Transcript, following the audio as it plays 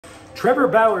Trevor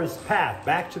Bauer's path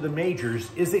back to the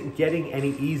majors isn't getting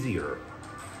any easier.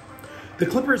 The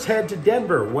Clippers head to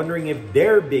Denver, wondering if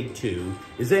their Big Two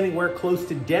is anywhere close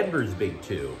to Denver's Big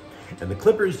Two. And the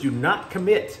Clippers do not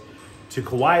commit to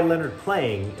Kawhi Leonard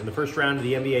playing in the first round of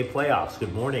the NBA playoffs.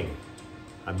 Good morning.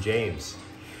 I'm James.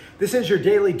 This is your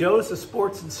daily dose of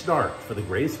sports and snark for the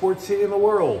greatest sports city in the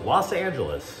world, Los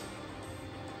Angeles.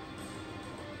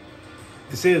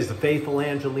 This is the faithful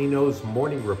Angelenos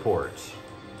Morning Report.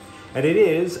 And it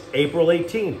is April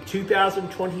 18th,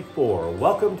 2024.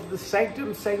 Welcome to the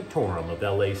Sanctum Sanctorum of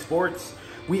LA Sports.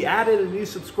 We added a new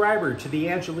subscriber to the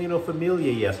Angeleno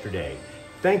Familia yesterday.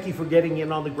 Thank you for getting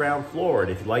in on the ground floor.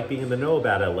 And if you like being in the know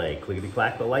about LA,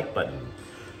 clickety-clack the like button.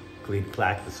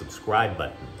 Clickety-clack the subscribe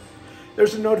button.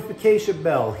 There's a notification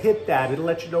bell. Hit that. It'll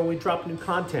let you know when we drop new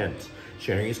content.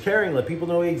 Sharing is caring. Let people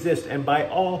know we exist. And by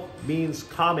all means,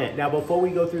 comment. Now, before we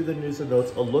go through the news and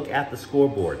notes, a look at the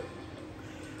scoreboard.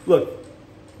 Look,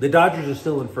 the Dodgers are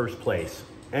still in first place.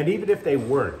 And even if they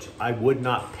weren't, I would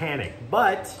not panic.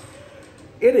 But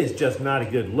it is just not a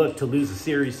good look to lose a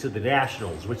series to the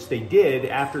Nationals, which they did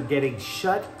after getting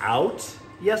shut out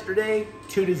yesterday,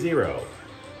 2-0.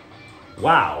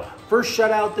 Wow. First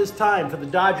shutout this time for the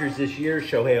Dodgers this year.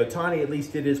 Shohei Ohtani at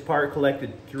least did his part,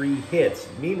 collected 3 hits.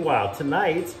 Meanwhile,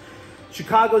 tonight,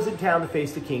 Chicago's in town to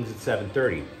face the Kings at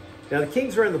 7:30. Now, the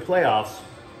Kings are in the playoffs,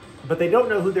 but they don't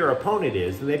know who their opponent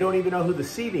is, and they don't even know who the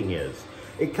seeding is.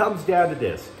 It comes down to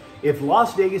this. If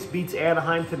Las Vegas beats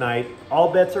Anaheim tonight,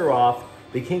 all bets are off.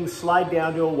 The Kings slide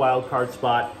down to a wild card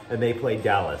spot, and they play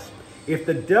Dallas. If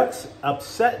the Ducks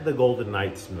upset the Golden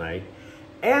Knights tonight,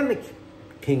 and the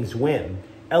Kings win,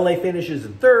 LA finishes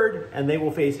in third, and they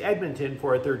will face Edmonton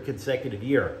for a third consecutive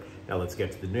year. Now let's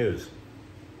get to the news.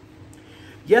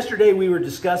 Yesterday, we were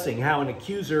discussing how an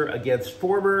accuser against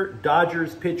former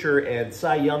Dodgers pitcher and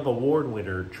Cy Young Award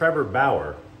winner Trevor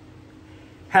Bauer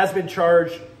has been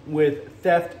charged with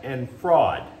theft and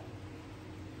fraud.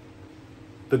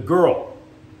 The girl,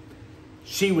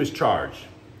 she was charged,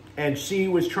 and she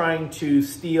was trying to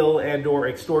steal and or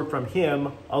extort from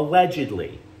him,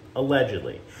 allegedly.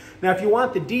 Now, if you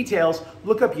want the details,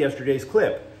 look up yesterday's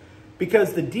clip,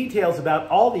 because the details about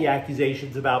all the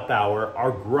accusations about Bauer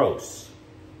are gross.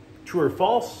 True or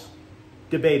false?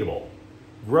 Debatable.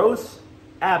 Gross?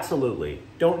 Absolutely.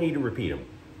 Don't need to repeat them.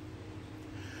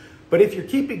 But if you're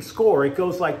keeping score, it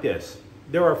goes like this.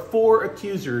 There are 4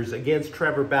 accusers against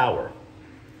Trevor Bauer.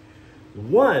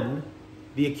 One,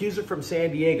 the accuser from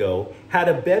San Diego, had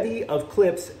a bevy of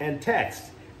clips and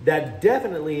texts that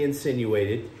definitely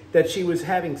insinuated that she was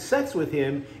having sex with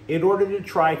him in order to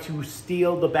try to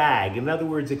steal the bag. In other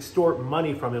words, extort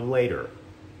money from him later.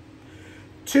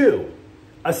 2,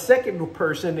 a second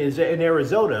person is in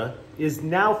Arizona is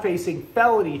now facing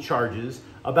felony charges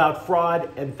about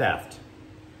fraud and theft.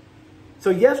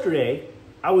 So yesterday,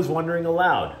 I was wondering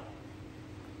aloud,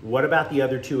 what about the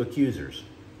other 2 accusers?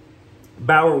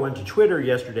 Bauer went to Twitter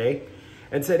yesterday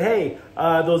and said, hey,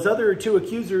 those other 2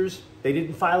 accusers, they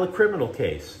didn't file a criminal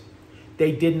case.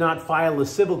 They did not file a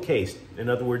civil case. In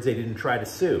other words, they didn't try to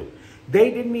sue. They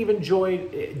didn't even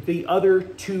join the other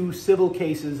 2 civil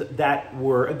cases that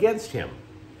were against him.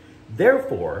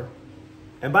 Therefore,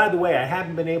 and by the way, I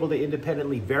haven't been able to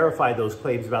independently verify those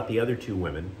claims about the other 2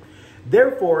 women.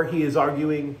 Therefore, he is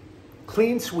arguing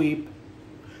clean sweep.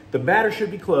 The matter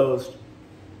should be closed.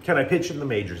 Can I pitch in the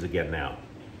majors again now?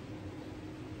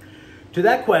 To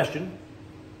that question,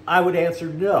 I would answer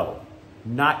no,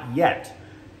 not yet.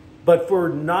 But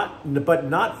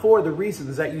not for the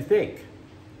reasons that you think.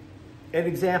 An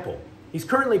example, he's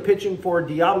currently pitching for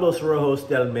Diablos Rojos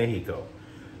del Mexico,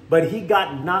 but he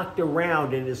got knocked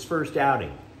around in his first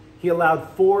outing. He allowed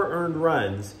 4 earned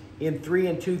runs in 3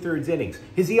 2/3 innings.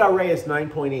 His ERA is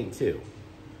 9.82.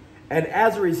 And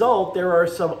as a result, there are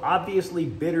some obviously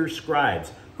bitter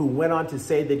scribes who went on to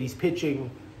say that he's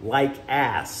pitching like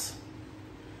ass.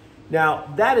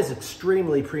 Now, that is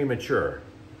extremely premature.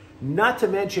 Not to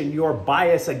mention your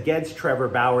bias against Trevor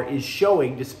Bauer is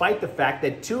showing despite the fact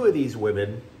that 2 of these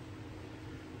women,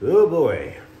 oh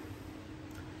boy,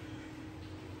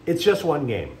 it's just 1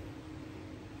 game.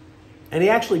 And he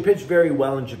actually pitched very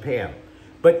well in Japan.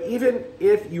 But even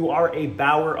if you are a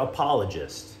Bauer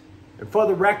apologist, and for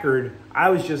the record,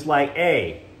 I was just like,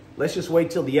 hey, let's just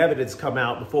wait till the evidence come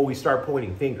out before we start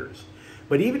pointing fingers.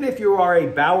 But even if you are a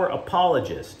Bauer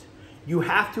apologist, you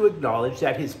have to acknowledge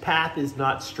that his path is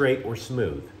not straight or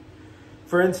smooth.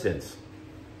 For instance,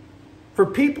 for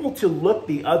people to look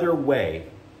the other way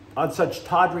on such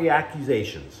tawdry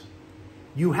accusations,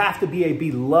 you have to be a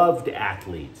beloved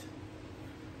athlete.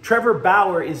 Trevor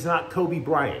Bauer is not Kobe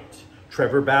Bryant.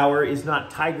 Trevor Bauer is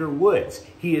not Tiger Woods.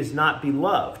 He is not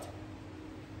beloved.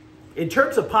 In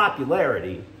terms of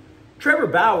popularity, Trevor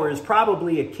Bauer is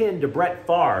probably akin to Brett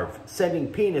Favre sending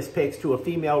penis pics to a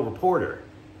female reporter.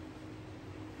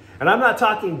 And I'm not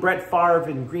talking Brett Favre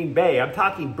in Green Bay. I'm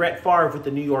talking Brett Favre with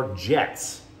the New York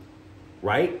Jets,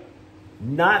 right?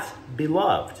 Not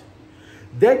beloved.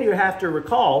 Then you have to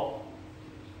recall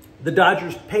the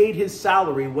Dodgers paid his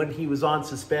salary when he was on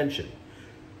suspension.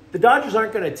 The Dodgers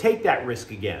aren't going to take that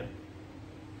risk again.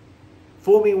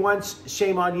 Fool me once,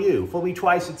 shame on you. Fool me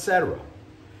twice, etc.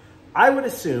 I would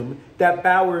assume that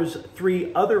Bauer's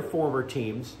 3 other former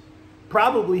teams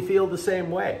probably feel the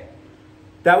same way.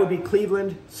 That would be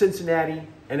Cleveland, Cincinnati,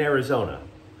 and Arizona.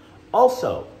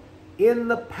 Also, in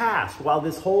the past, while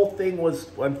this whole thing was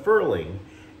unfurling,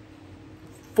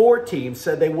 4 teams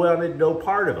said they wanted no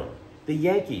part of him. The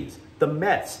Yankees, the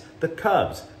Mets, the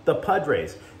Cubs, the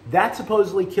Padres. That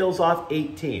supposedly kills off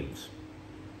 8 teams.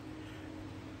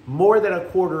 More than a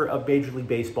quarter of Major League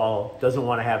Baseball doesn't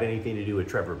want to have anything to do with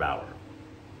Trevor Bauer.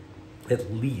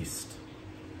 At least.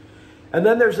 And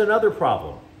then there's another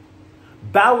problem.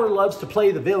 Bauer loves to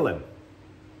play the villain.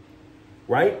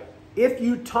 Right? If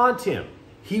you taunt him,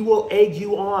 he will egg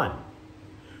you on.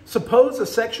 Suppose a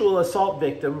sexual assault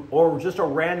victim or just a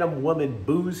random woman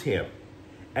boos him.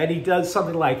 And he does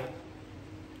something like,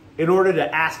 in order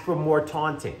to ask for more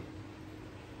taunting.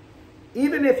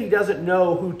 Even if he doesn't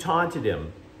know who taunted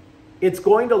him, it's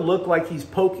going to look like he's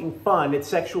poking fun at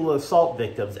sexual assault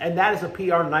victims, and that is a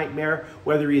PR nightmare,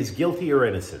 whether he is guilty or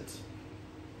innocent.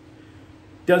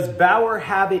 Does Bauer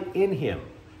have it in him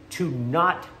to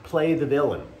not play the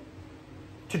villain?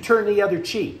 To turn the other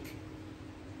cheek?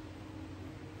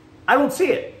 I don't see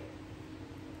it.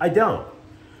 I don't.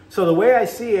 So the way I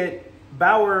see it,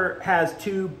 Bauer has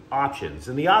 2 options,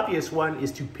 and the obvious one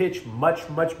is to pitch much,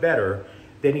 much better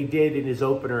than he did in his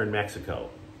opener in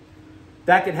Mexico.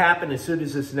 That could happen as soon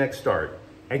as his next start.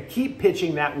 And keep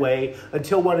pitching that way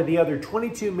until one of the other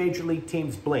 22 Major League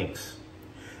teams blinks.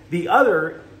 The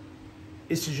other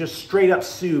is to just straight up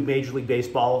sue Major League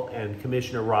Baseball and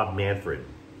Commissioner Rob Manfred.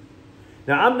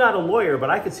 Now, I'm not a lawyer,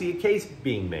 but I could see a case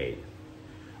being made.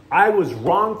 I was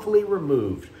wrongfully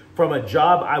removed from a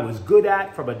job I was good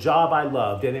at, from a job I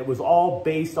loved, and it was all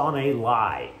based on a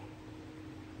lie.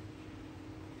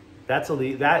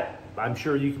 I'm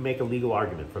sure you can make a legal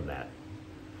argument from that.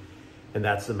 And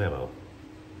that's the memo.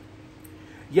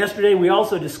 Yesterday, we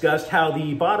also discussed how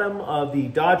the bottom of the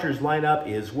Dodgers lineup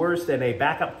is worse than a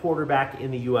backup quarterback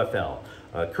in the UFL.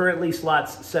 Currently,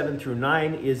 slots 7 through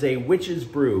 9 is a witch's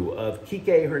brew of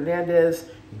Kike Hernandez,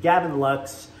 Gavin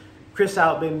Lux, Chris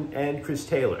Outman, and Chris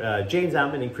Taylor, James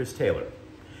Outman and Chris Taylor.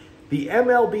 The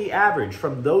MLB average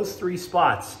from those 3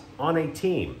 spots on a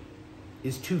team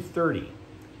is 230.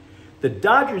 The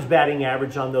Dodgers batting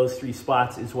average on those 3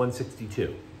 spots is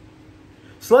 162.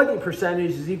 Slugging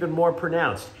percentage is even more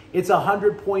pronounced. It's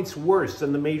 100 points worse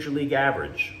than the Major League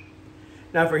average.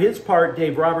 Now, for his part,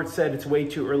 Dave Roberts said it's way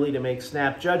too early to make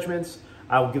snap judgments.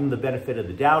 I'll give him the benefit of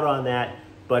the doubt on that.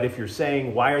 But if you're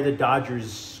saying, why are the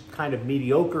Dodgers kind of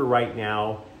mediocre right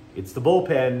now, it's the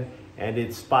bullpen, and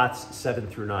it's spots 7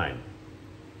 through 9.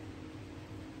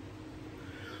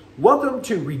 Welcome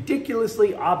to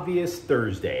Ridiculously Obvious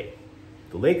Thursday.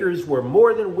 The Lakers were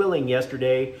more than willing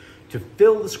yesterday to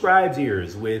fill the scribes'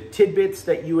 ears with tidbits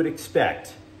that you would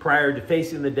expect prior to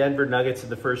facing the Denver Nuggets in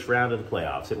the first round of the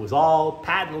playoffs. It was all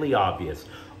patently obvious.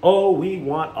 Oh, we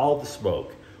want all the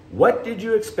smoke. What did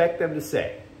you expect them to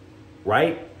say?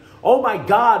 Right? Oh my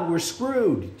God, we're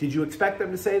screwed. Did you expect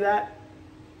them to say that?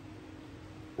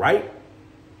 Right?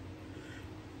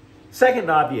 Second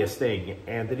obvious thing,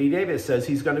 Anthony Davis says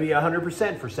he's going to be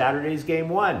 100% for Saturday's Game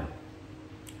 1.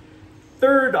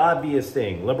 Third obvious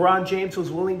thing, LeBron James was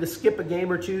willing to skip a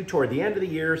game or 2 toward the end of the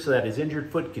year so that his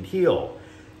injured foot could heal.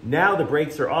 Now the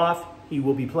brakes are off. He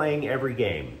will be playing every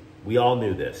game. We all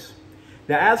knew this.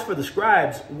 Now, as for the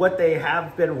scribes, what they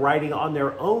have been writing on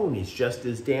their own is just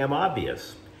as damn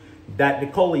obvious. That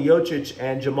Nikola Jokic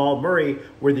and Jamal Murray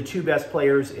were the 2 best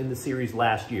players in the series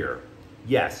last year.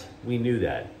 Yes, we knew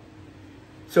that.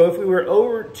 So if we were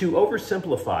to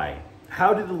oversimplify,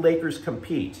 how do the Lakers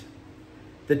compete?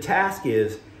 The task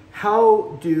is,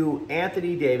 how do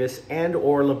Anthony Davis and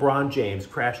or LeBron James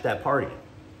crash that party?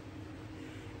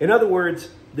 In other words,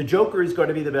 the Joker is going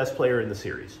to be the best player in the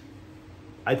series.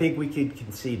 I think we could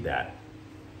concede that.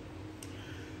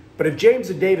 But if James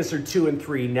and Davis are 2 and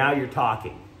 3, now you're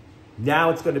talking.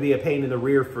 Now it's going to be a pain in the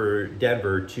rear for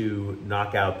Denver to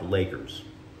knock out the Lakers.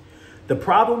 The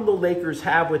problem the Lakers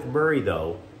have with Murray,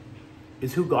 though,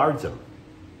 is who guards him.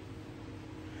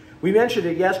 We mentioned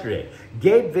it yesterday.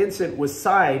 Gabe Vincent was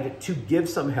signed to give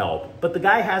some help, but the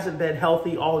guy hasn't been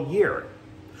healthy all year.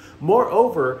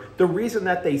 Moreover, the reason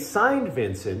that they signed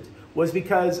Vincent was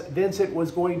because Vincent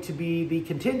was going to be the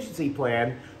contingency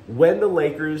plan when the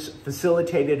Lakers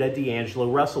facilitated a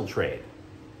D'Angelo Russell trade.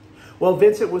 Well,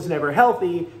 Vincent was never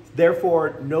healthy,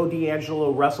 therefore no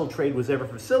D'Angelo Russell trade was ever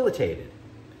facilitated.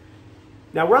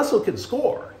 Now, Russell can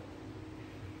score,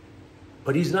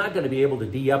 but he's not going to be able to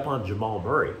D up on Jamal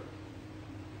Murray.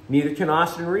 Neither can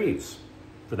Austin Reeves,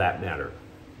 for that matter.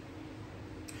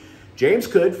 James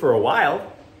could for a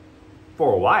while.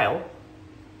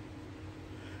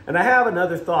 And I have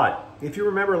another thought. If you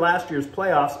remember last year's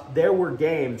playoffs, there were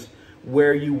games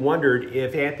where you wondered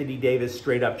if Anthony Davis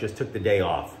straight up just took the day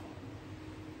off.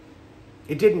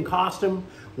 It didn't cost him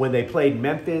when they played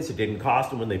Memphis. It didn't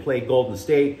cost him when they played Golden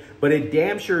State. But it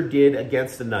damn sure did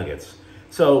against the Nuggets.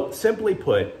 So, simply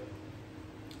put,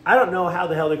 I don't know how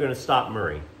the hell they're going to stop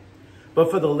Murray. But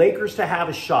for the Lakers to have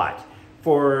a shot,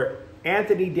 for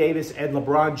Anthony Davis and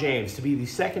LeBron James to be the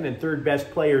second and third best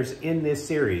players in this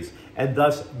series, and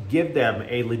thus give them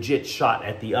a legit shot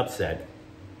at the upset,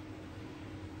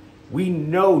 we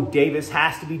know Davis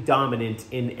has to be dominant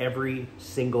in every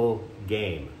single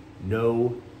game.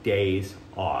 No days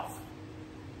off.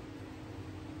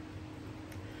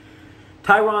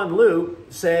 Tyronn Lue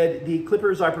said the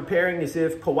Clippers are preparing as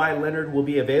if Kawhi Leonard will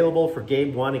be available for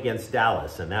Game 1 against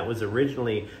Dallas, and that was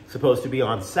originally supposed to be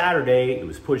on Saturday. It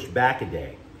was pushed back a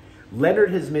day.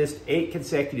 Leonard has missed 8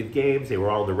 consecutive games. They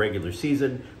were all the regular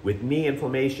season with knee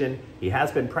inflammation. He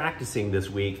has been practicing this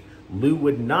week. Lue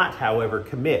would not, however,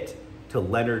 commit to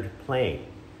Leonard playing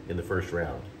in the first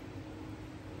round.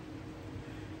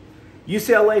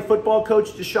 UCLA football coach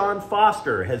Deshaun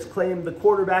Foster has claimed the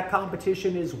quarterback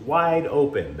competition is wide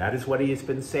open. That is what he has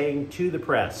been saying to the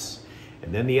press.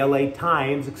 And then the LA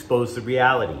Times exposed the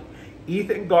reality.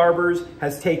 Ethan Garbers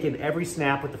has taken every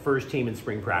snap with the first team in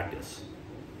spring practice.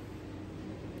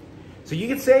 So you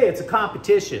can say it's a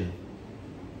competition.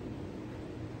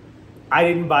 I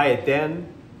didn't buy it then,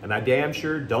 and I damn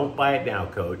sure don't buy it now,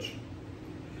 coach.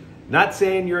 Not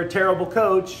saying you're a terrible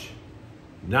coach.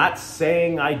 Not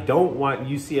saying I don't want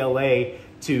UCLA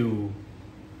to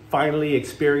finally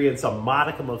experience a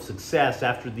modicum of success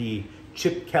after the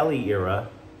Chip Kelly era.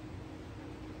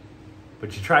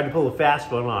 But you tried to pull a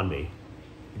fast one on me.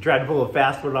 You tried to pull a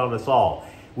fast one on us all.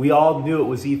 We all knew it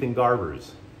was Ethan Garbers.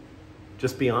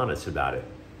 Just be honest about it.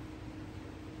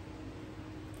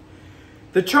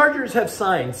 The Chargers have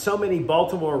signed so many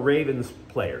Baltimore Ravens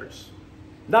players.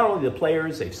 Not only the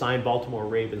players, they've signed Baltimore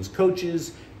Ravens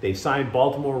coaches, they've signed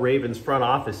Baltimore Ravens front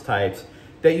office types,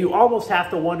 that you almost have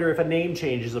to wonder if a name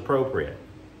change is appropriate,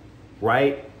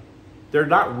 right? They're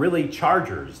not really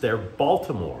Chargers, they're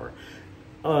Baltimore.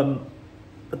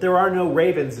 But there are no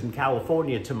Ravens in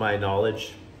California, to my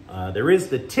knowledge. There is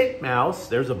the titmouse,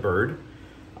 there's a bird.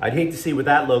 I'd hate to see what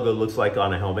that logo looks like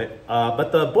on a helmet.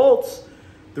 But the Bolts,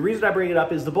 the reason I bring it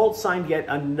up is the Bolts signed yet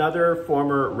another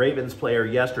former Ravens player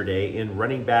yesterday in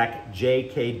running back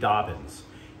J.K. Dobbins.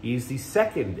 He's the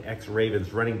second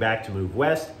ex-Ravens running back to move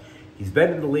west. He's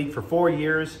been in the league for 4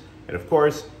 years. And of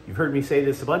course, you've heard me say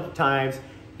this a bunch of times.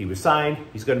 He was signed.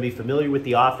 He's going to be familiar with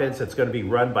the offense that's going to be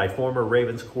run by former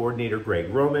Ravens coordinator Greg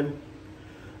Roman.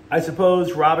 I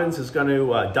suppose Dobbins is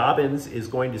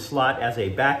going to slot as a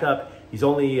backup. He's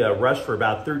only rushed for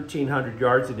about 1,300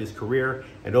 yards in his career.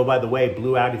 And oh, by the way,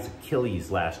 blew out his Achilles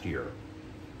last year.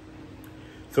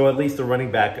 So at least the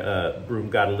running back room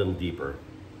got a little deeper.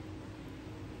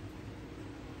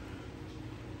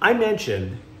 I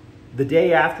mentioned the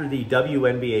day after the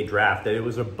WNBA draft that it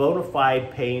was a bona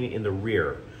fide pain in the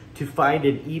rear to find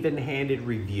an even-handed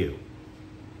review,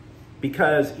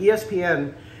 because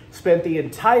ESPN spent the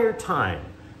entire time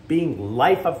being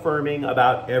life-affirming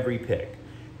about every pick.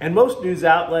 And most news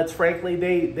outlets, frankly,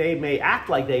 they may act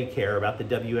like they care about the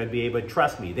WNBA, but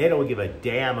trust me, they don't give a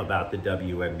damn about the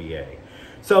WNBA.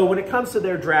 So when it comes to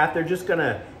their draft, they're just going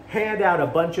to hand out a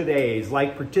bunch of A's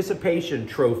like participation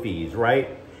trophies,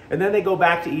 right? And then they go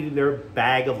back to eating their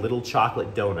bag of little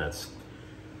chocolate donuts.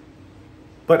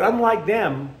 But unlike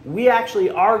them, we actually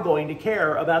are going to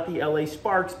care about the LA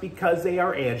Sparks because they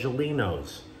are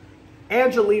Angelenos.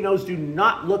 Angelenos do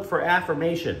not look for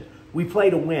affirmation. We play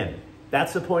to win.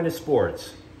 That's the point of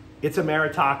sports. It's a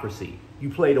meritocracy. You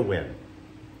play to win.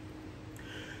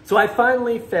 So I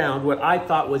finally found what I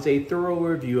thought was a thorough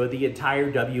review of the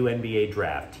entire WNBA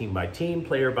draft, team by team,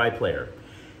 player by player.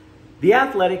 The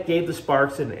Athletic gave the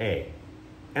Sparks an A.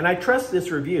 And I trust this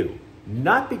review,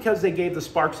 not because they gave the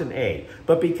Sparks an A,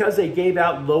 but because they gave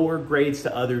out lower grades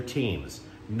to other teams.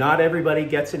 Not everybody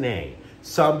gets an A.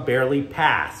 Some barely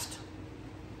passed.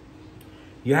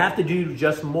 You have to do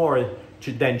just more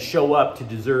than show up to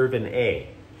deserve an A.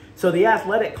 So The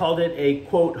Athletic called it a,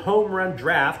 quote, home run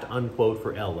draft, unquote,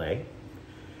 for LA.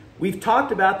 We've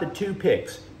talked about the two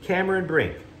picks, Cameron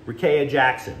Brink, Rickea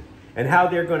Jackson, and how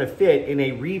they're going to fit in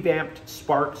a revamped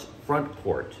Sparks front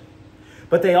court.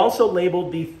 But they also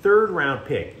labeled the third-round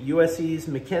pick, USC's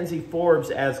Mackenzie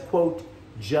Forbes, as, quote,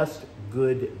 just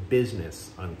good business,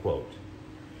 unquote.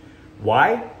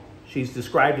 Why? She's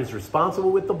described as responsible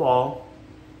with the ball,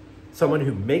 someone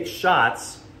who makes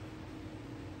shots,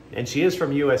 and she is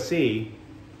from USC,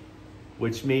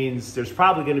 which means there's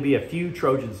probably going to be a few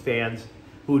Trojans fans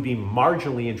who would be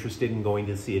marginally interested in going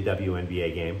to see a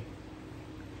WNBA game.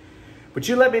 But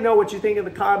you let me know what you think in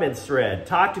the comments thread.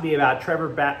 Talk to me about Trevor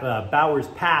Bauer's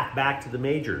path back to the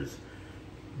majors.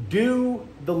 Do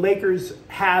the Lakers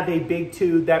have a big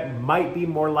two that might be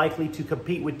more likely to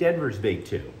compete with Denver's big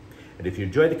two? And if you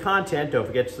enjoy the content, don't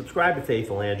forget to subscribe to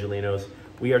Faithful Angelenos.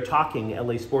 We are talking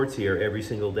LA sports here every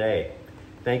single day.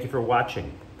 Thank you for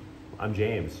watching. I'm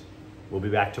James. We'll be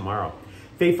back tomorrow.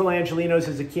 Faithful Angelenos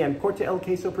is a Quien Corte El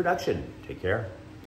Queso production. Take care.